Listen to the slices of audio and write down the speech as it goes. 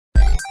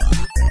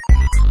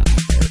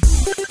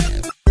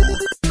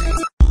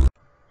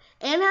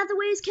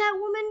Hathaway as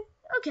Catwoman?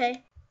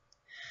 Okay.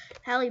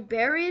 Halle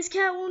Berry as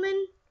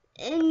Catwoman?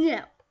 And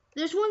no.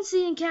 There's one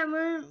scene in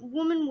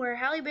Catwoman where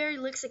Halle Berry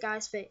licks a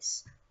guy's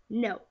face.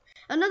 No.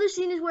 Another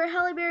scene is where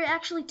Halle Berry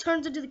actually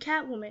turns into the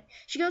Catwoman.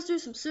 She goes through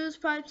some sewage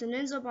pipes and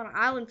ends up on an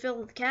island filled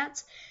with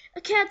cats.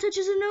 A cat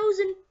touches her nose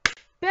and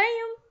bam!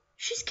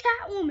 She's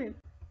Catwoman.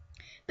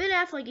 Ben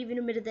Affleck even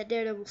admitted that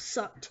Daredevil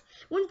sucked.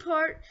 One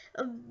part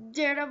of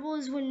Daredevil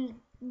is when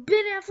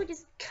Ben Affleck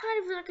is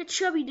kind of like a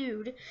chubby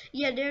dude.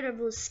 Yeah,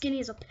 Daredevil is skinny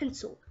as a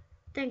pencil.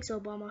 Thanks,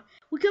 Obama.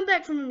 We come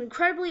back from an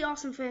incredibly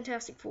awesome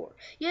Fantastic Four.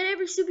 You had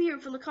every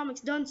superhero from the comics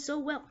done so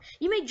well.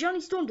 You made Johnny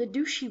Storm the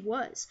douche he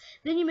was.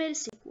 Then you made a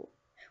sequel.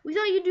 We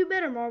thought you'd do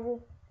better,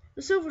 Marvel.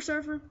 The Silver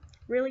Surfer?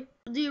 Really?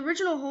 The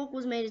original Hulk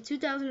was made in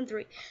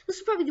 2003. This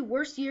was probably the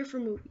worst year for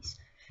movies.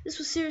 This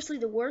was seriously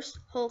the worst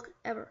Hulk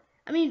ever.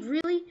 I mean,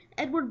 really?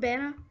 Edward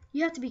Bana?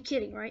 You have to be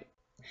kidding, right?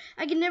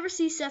 I can never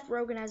see Seth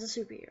Rogen as a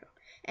superhero.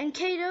 And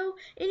Kato,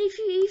 and if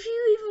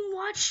you even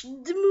watch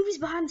the movies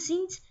behind the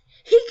scenes,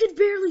 he could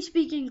barely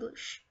speak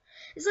English.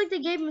 It's like they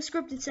gave him a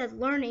script and said,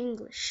 learn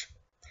English.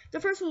 The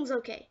first one was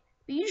okay,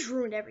 but you just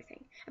ruined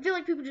everything. I feel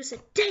like people just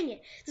said, dang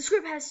it, the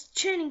script has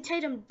Channing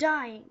Tatum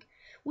dying.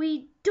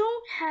 We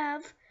don't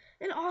have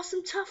an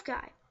awesome tough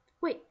guy.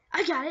 Wait,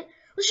 I got it.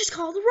 Let's just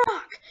call The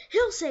Rock.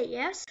 He'll say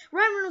yes.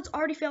 Ryan Reynolds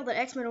already failed at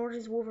X-Men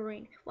Origins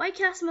Wolverine. Why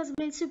cast him as a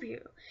main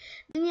superhero?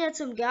 Then you had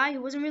some guy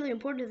who wasn't really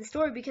important to the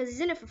story because he's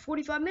in it for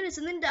 45 minutes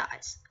and then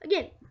dies.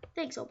 Again,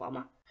 thanks,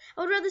 Obama.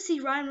 I would rather see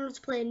Ryan Reynolds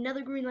play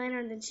another Green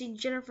Lantern than see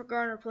Jennifer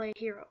Garner play a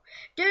hero.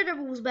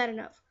 Daredevil was bad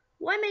enough.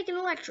 Why make an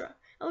Elektra?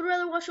 I would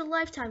rather watch a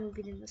Lifetime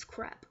movie than this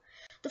crap.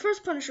 The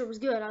first Punisher was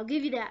good, I'll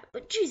give you that.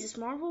 But Jesus,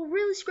 Marvel,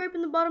 really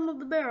scraping the bottom of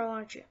the barrel,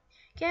 aren't you?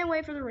 Can't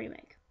wait for the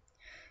remake.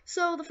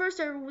 So, the first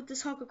ever with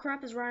this hunk of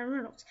crap is Ryan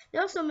Reynolds. They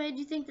also made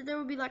you think that there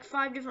would be like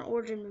 5 different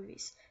origin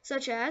movies,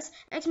 such as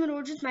X-Men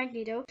Origins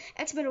Magneto,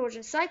 X-Men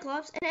Origins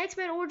Cyclops, and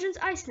X-Men Origins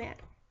Iceman.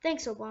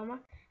 Thanks, Obama.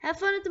 Have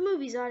fun at the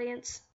movies, audience.